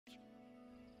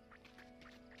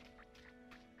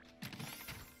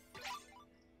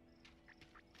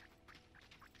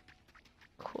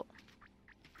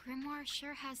grimoire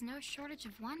sure has no shortage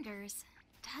of wonders,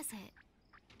 does it?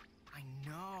 I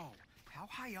know. How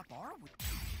high up are we?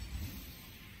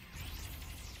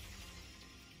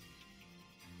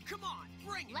 Come on,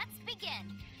 bring it! Let's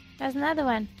begin! There's another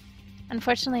one.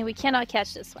 Unfortunately, we cannot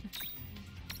catch this one.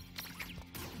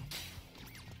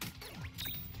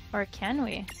 Or can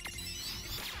we?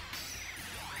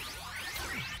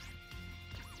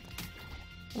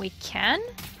 We can?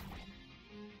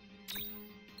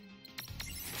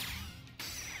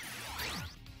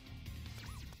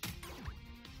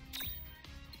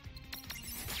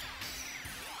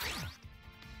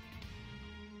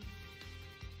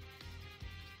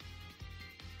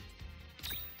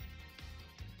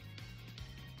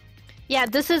 Yeah,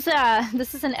 this is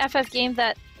an FF game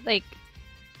that like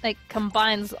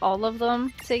combines all of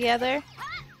them together.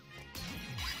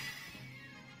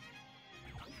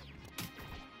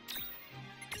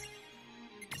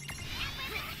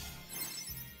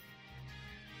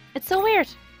 It's so weird.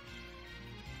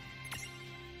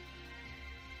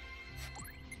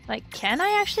 Like, can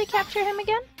I actually capture him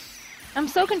again? I'm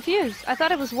so confused. I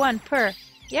thought it was one per.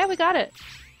 Yeah, we got it.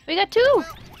 We got two!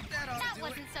 That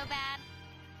wasn't so bad.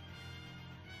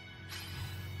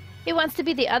 He wants to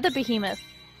be the other behemoth.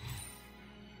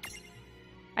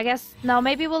 I guess, no,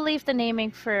 maybe we'll leave the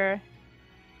naming for...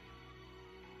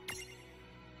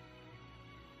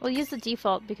 We'll use the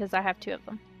default because I have two of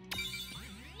them.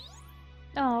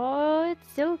 Oh,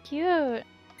 it's so cute.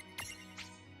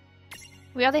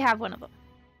 We already have one of them.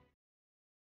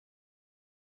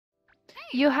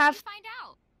 Hey, You have... find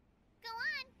out. Go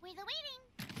on, we're the waiting.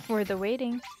 For the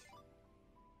waiting.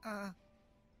 I'll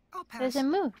pass. There's a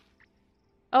move.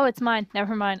 Oh, it's mine.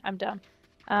 Never mind. I'm dumb.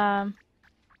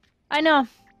 I know.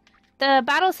 The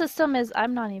battle system is... I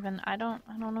don't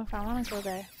know if I want to go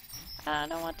there. I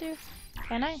don't want to.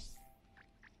 Can I?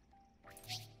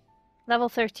 Level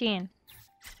 13.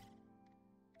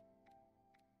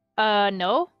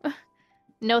 No.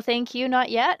 No thank you, not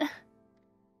yet.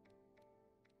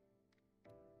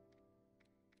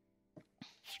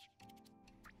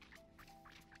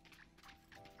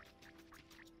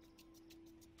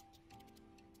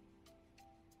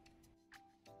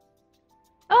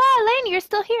 Oh, Elaine, you're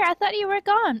still here. I thought you were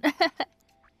gone.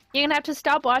 You're gonna have to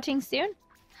stop watching soon?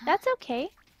 That's okay.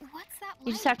 What's that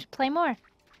You just have to play more.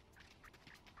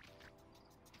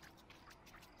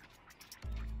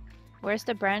 Where's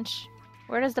the branch?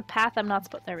 Where does the path I'm not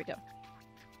supposed... There we go.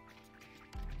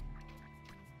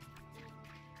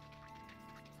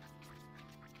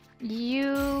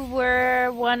 You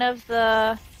were one of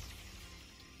the...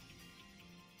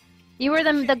 You were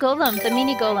the golem, the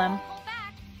mini golem.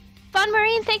 Fun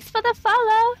Marine, thanks for the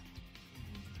follow!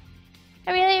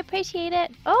 I really appreciate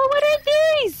it. Oh, what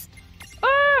are these?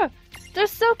 Oh, they're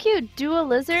so cute. Dual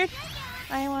lizard.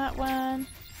 I want one.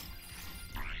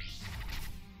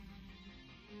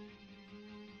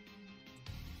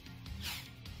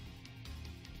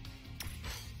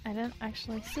 I didn't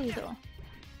actually see though.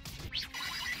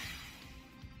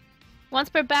 Once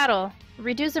per battle,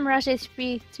 reduce the Mirage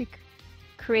HP to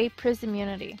create prism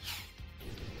immunity.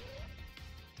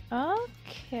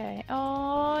 Okay.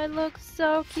 Oh, it looks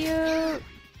so cute.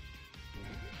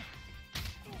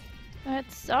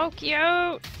 It's so cute.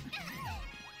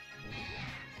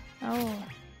 Oh.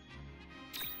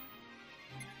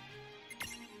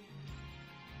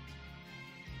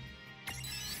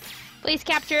 Please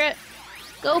capture it.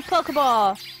 Go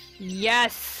Pokeball.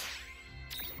 Yes.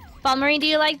 Balmarine, do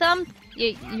you like them?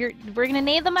 We're gonna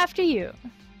name them after you.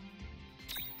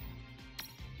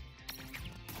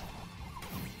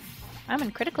 I'm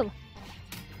in critical.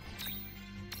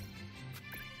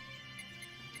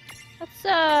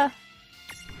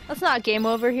 Let's not game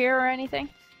over here or anything.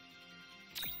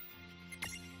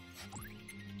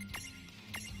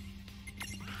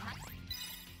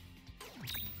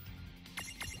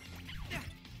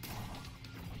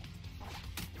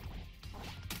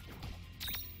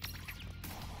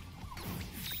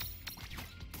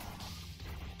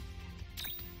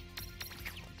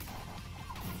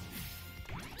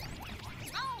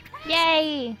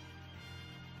 Yay!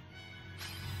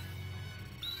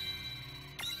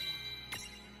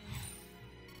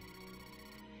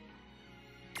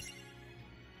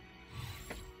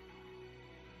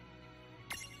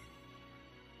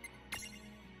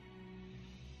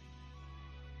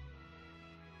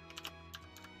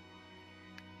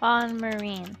 On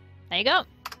Marine. There you go.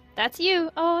 That's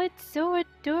you. Oh, it's so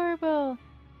adorable.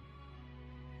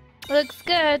 Looks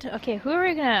good. Okay, who are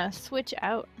we gonna switch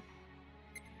out?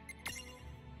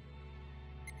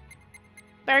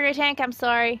 Burger Tank, I'm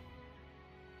sorry.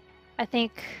 I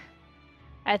think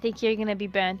you're gonna be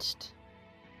benched.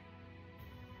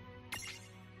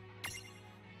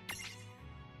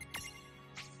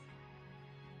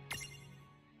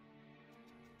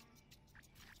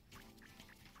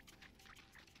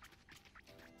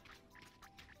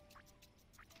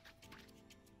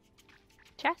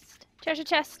 Chest? Treasure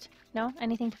chest? No?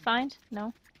 Anything to find?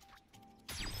 No?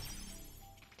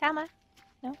 Tama?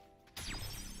 No?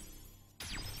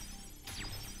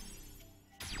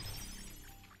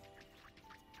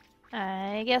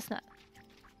 I guess not.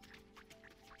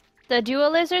 The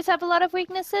dual lizards have a lot of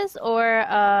weaknesses, or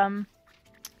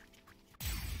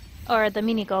the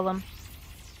mini golem?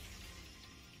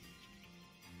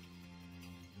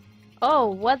 Oh,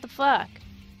 what the fuck?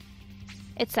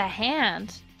 It's a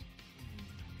hand.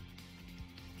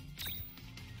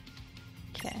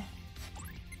 Okay.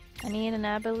 I need an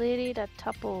ability to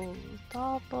topple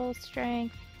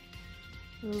strength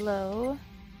low,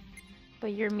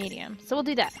 but you're medium. So we'll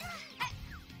do that.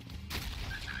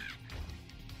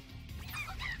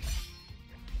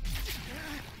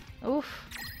 Oof.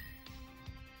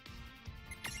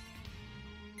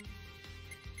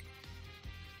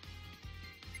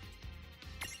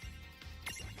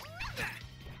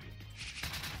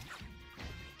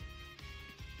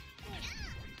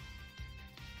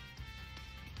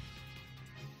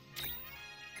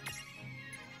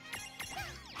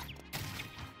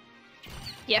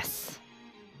 Yes.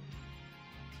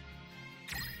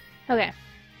 Okay.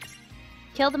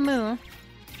 Kill the moo.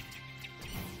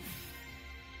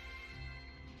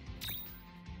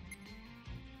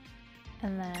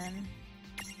 And then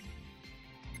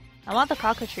I want the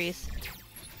cockatrice.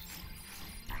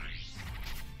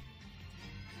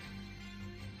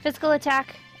 Physical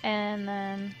attack, and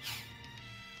then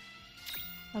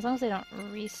as long as they don't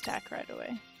restack right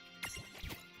away.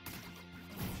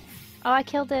 Oh, I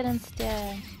killed it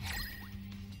instead.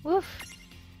 Woof.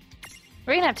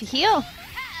 We're gonna have to heal.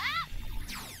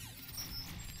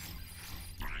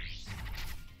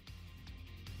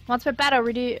 Once per battle,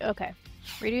 okay.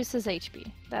 Reduces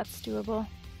HP. That's doable.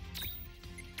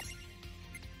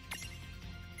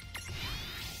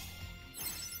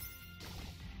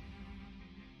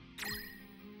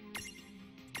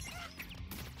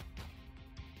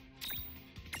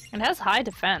 It has high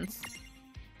defense.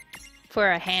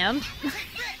 For a hand.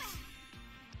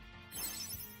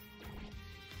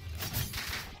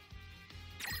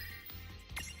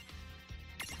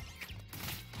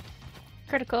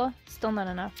 Critical. Still not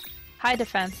enough. High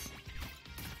defense.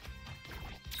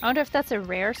 I wonder if that's a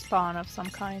rare spawn of some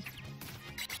kind.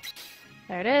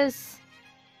 There it is.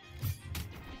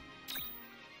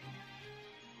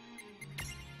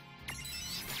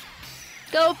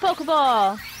 Go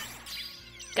Pokeball!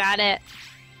 Got it.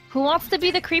 Who wants to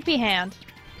be the creepy hand?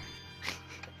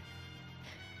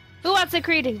 Who wants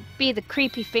to be the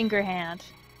creepy finger hand?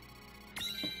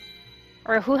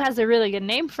 Or who has a really good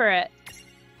name for it?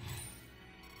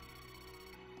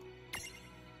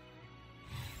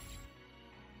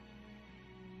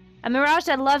 A mirage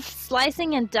that loves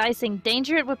slicing and dicing.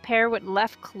 Danger it would pair with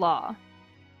left claw.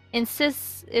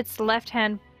 Insists it's left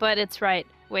hand, but it's right.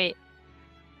 Wait.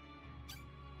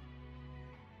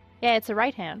 Yeah, it's a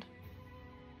right hand.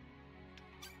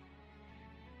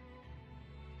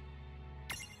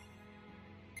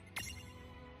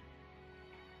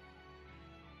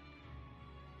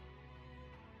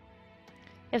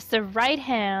 If it's the right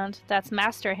hand, that's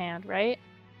master hand, right?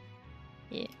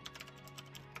 Yeah.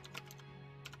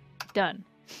 Done.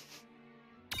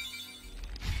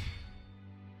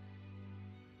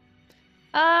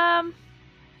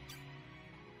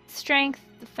 Strength,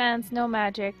 defense, no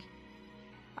magic.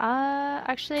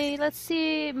 Actually, let's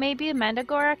see. Maybe a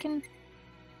Mandagora can.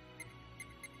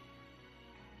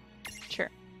 Sure.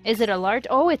 Is it a large?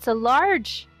 Oh, it's a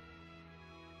large.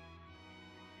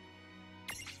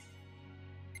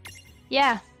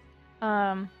 Yeah.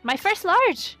 My first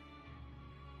large.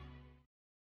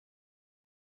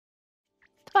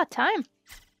 It's about time.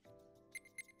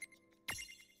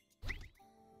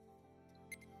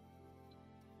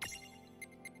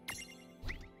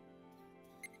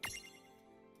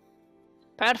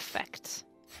 Perfect.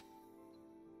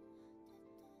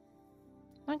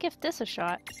 I'm gonna give this a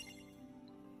shot.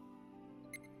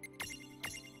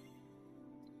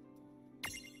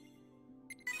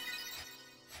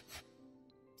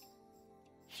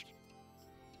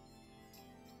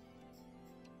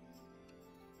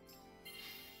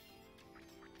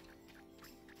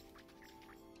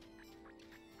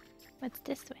 What's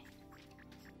this way?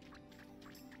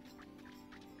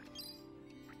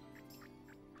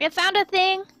 We found a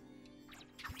thing!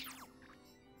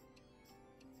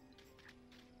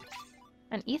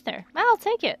 An ether. Well, I'll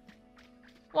take it.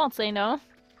 Won't say no.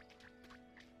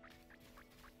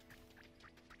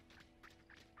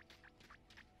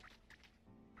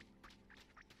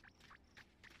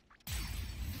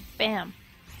 Bam.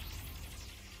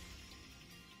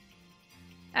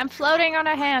 I'm floating on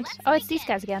a hand. Oh, it's these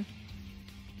guys again.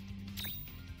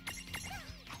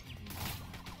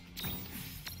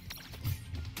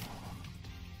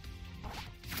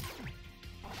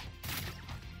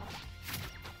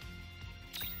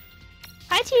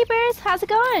 T-Bears! How's it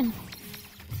going?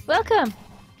 Welcome!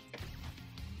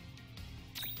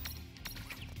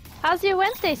 How's your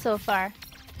Wednesday so far?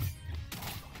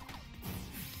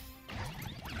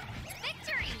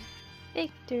 Victory!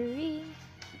 Victory!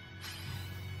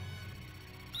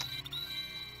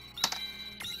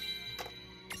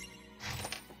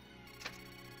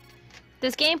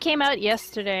 This game came out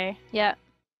yesterday. Yeah.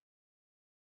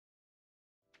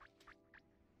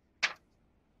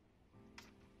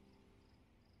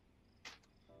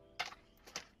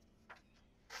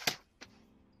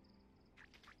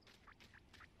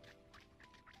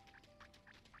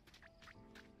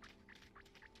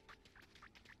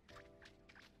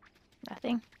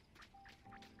 Nothing.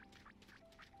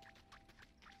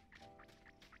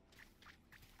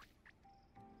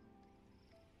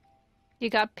 You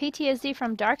got PTSD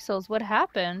from Dark Souls. What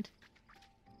happened?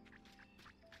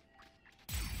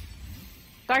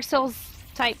 Dark Souls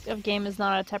type of game is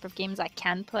not a type of games I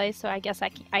can play, so I guess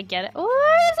I get it.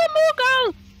 Oh, there's a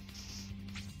Moogle!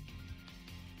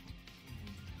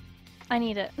 I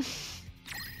need it.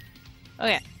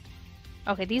 Okay.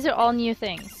 Okay, these are all new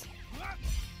things.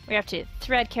 We have to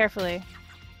thread carefully.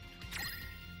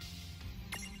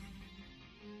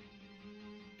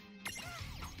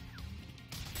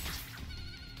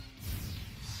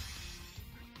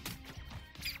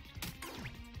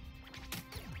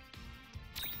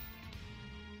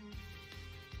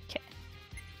 Okay.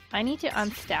 I need to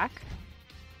unstack.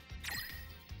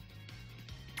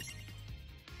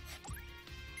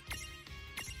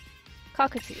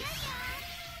 Cockatrice.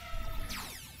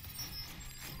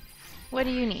 What do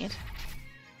you need?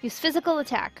 Use physical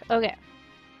attack. Okay.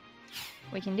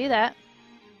 We can do that.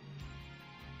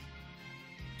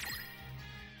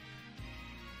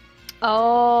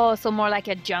 Oh, so more like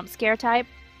a jump scare type?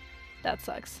 That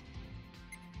sucks.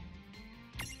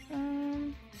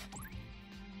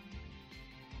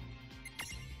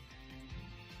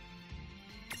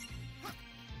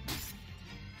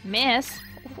 Miss?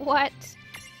 What?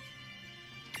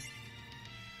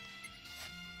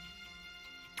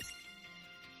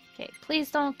 Okay, please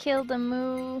don't kill the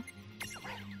moo.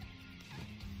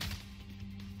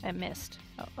 I missed.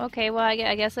 Oh, okay, well,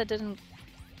 I guess I didn't.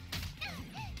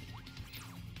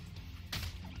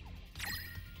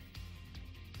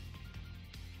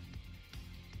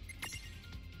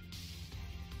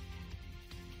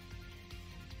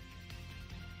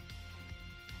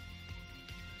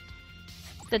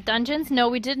 The dungeons? No,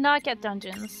 we did not get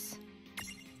dungeons.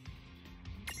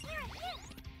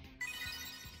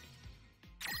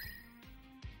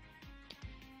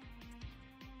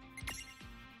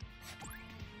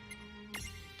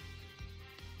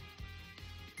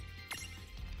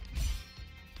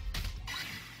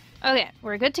 Okay,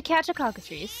 we're good to catch a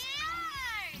cockatrice.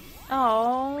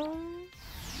 Oh.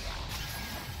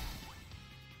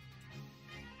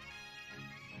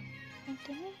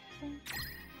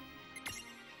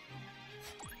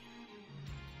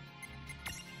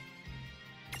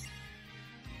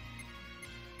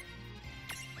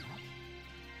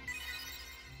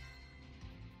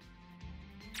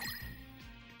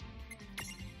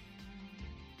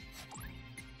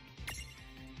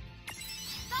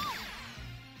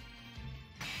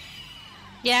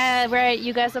 Yeah, right,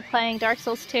 you guys are playing Dark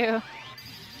Souls 2.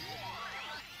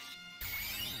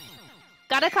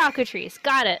 Got a cockatrice,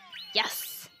 got it.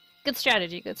 Yes! Good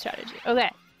strategy, good strategy.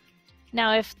 Okay.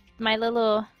 Now if my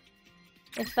little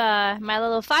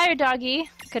fire doggy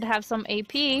could have some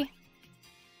AP.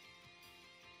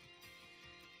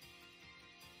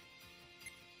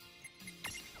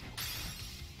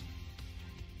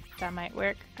 That might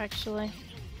work, actually.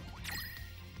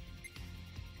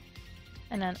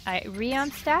 And then I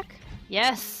re-unstack.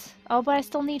 Yes! Oh, but I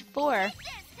still need 4.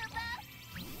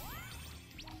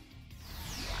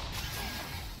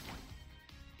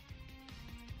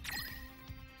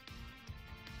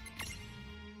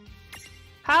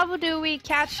 How do we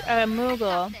catch a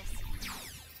Moogle?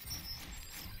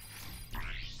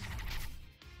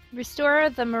 Restore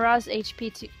the Mirage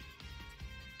HP to...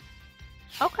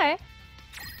 Okay.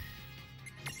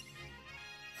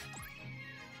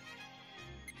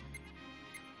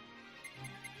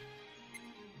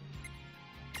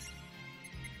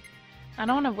 I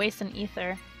don't want to waste an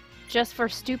ether. Just for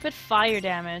stupid fire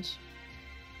damage.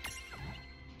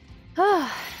 I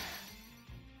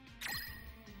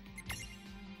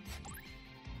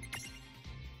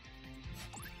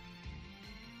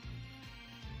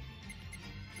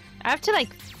have to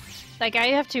I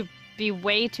have to be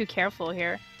way too careful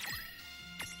here.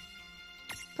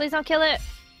 Please don't kill it.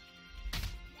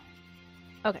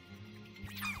 Okay.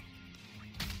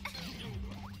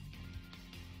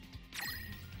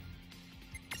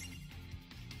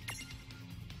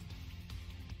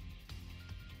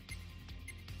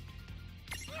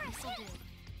 This'll do.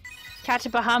 Catch a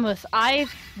Bahamut. I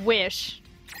wish.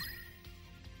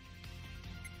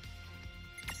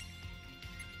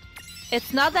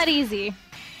 It's not that easy.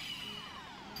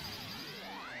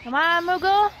 Come on,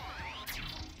 Moogle.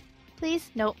 Please?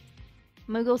 Nope.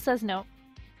 Moogle says no.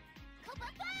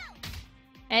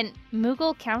 And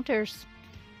Moogle counters.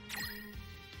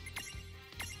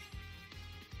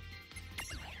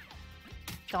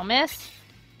 Don't miss.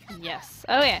 Yes.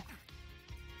 Okay.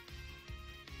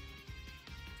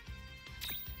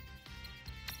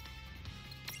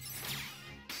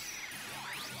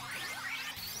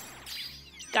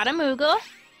 Got a Moogle.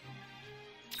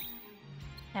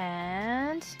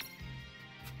 And...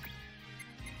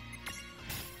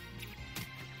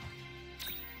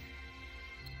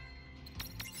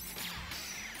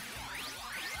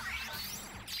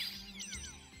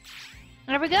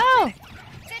 there we go!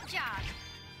 Good job.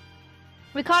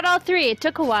 We caught all three. It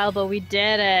took a while, but we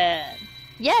did it.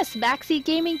 Yes, Backseat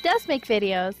Gaming does make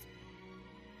videos.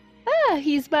 Ah,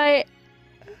 he's my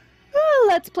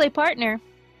Let's Play partner.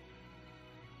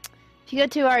 If you go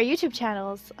to our YouTube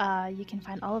channels, you can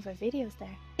find all of our videos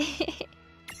there.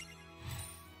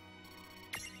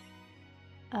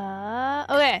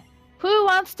 Okay. Who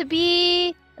wants to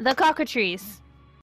be the cockatrice?